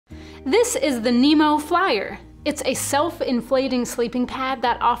This is the NEMO Flyer. It's a self-inflating sleeping pad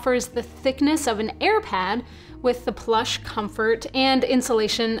that offers the thickness of an air pad with the plush comfort and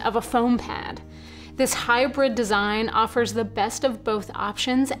insulation of a foam pad. This hybrid design offers the best of both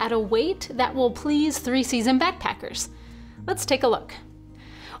options at a weight that will please three-season backpackers. Let's take a look.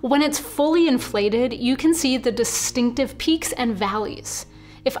 When it's fully inflated, you can see the distinctive peaks and valleys.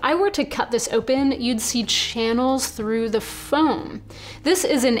 If I were to cut this open, you'd see channels through the foam. This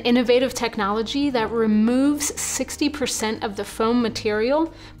is an innovative technology that removes 60% of the foam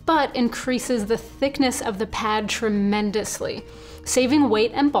material, but increases the thickness of the pad tremendously, saving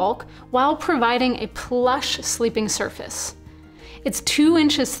weight and bulk while providing a plush sleeping surface. It's 2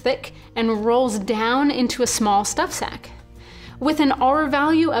 inches thick and rolls down into a small stuff sack. With an R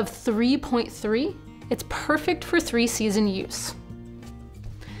value of 3.3, it's perfect for three-season use.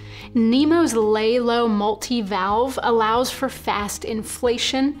 NEMO's lay-low multi-valve allows for fast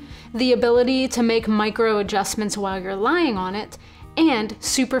inflation, the ability to make micro adjustments while you're lying on it, and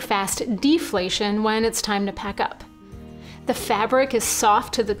super fast deflation when it's time to pack up. The fabric is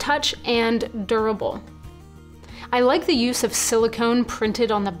soft to the touch and durable. I like the use of silicone printed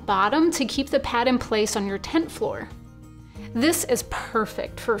on the bottom to keep the pad in place on your tent floor. This is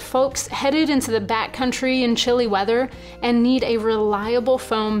perfect for folks headed into the backcountry in chilly weather and need a reliable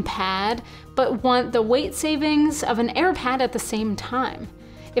foam pad, but want the weight savings of an air pad at the same time.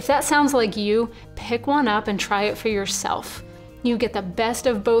 If that sounds like you, pick one up and try it for yourself. You get the best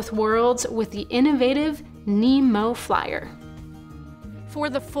of both worlds with the innovative NEMO Flyer. For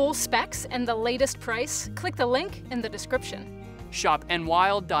the full specs and the latest price, click the link in the description. Shop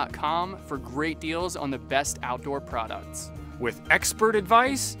Enwild.com for great deals on the best outdoor products. With expert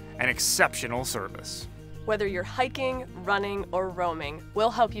advice and exceptional service. Whether you're hiking, running, or roaming, we'll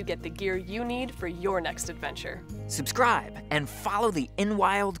help you get the gear you need for your next adventure. Subscribe and follow the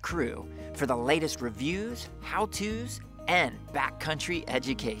Enwild crew for the latest reviews, how-tos, and backcountry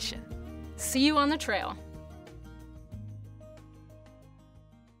education. See you on the trail.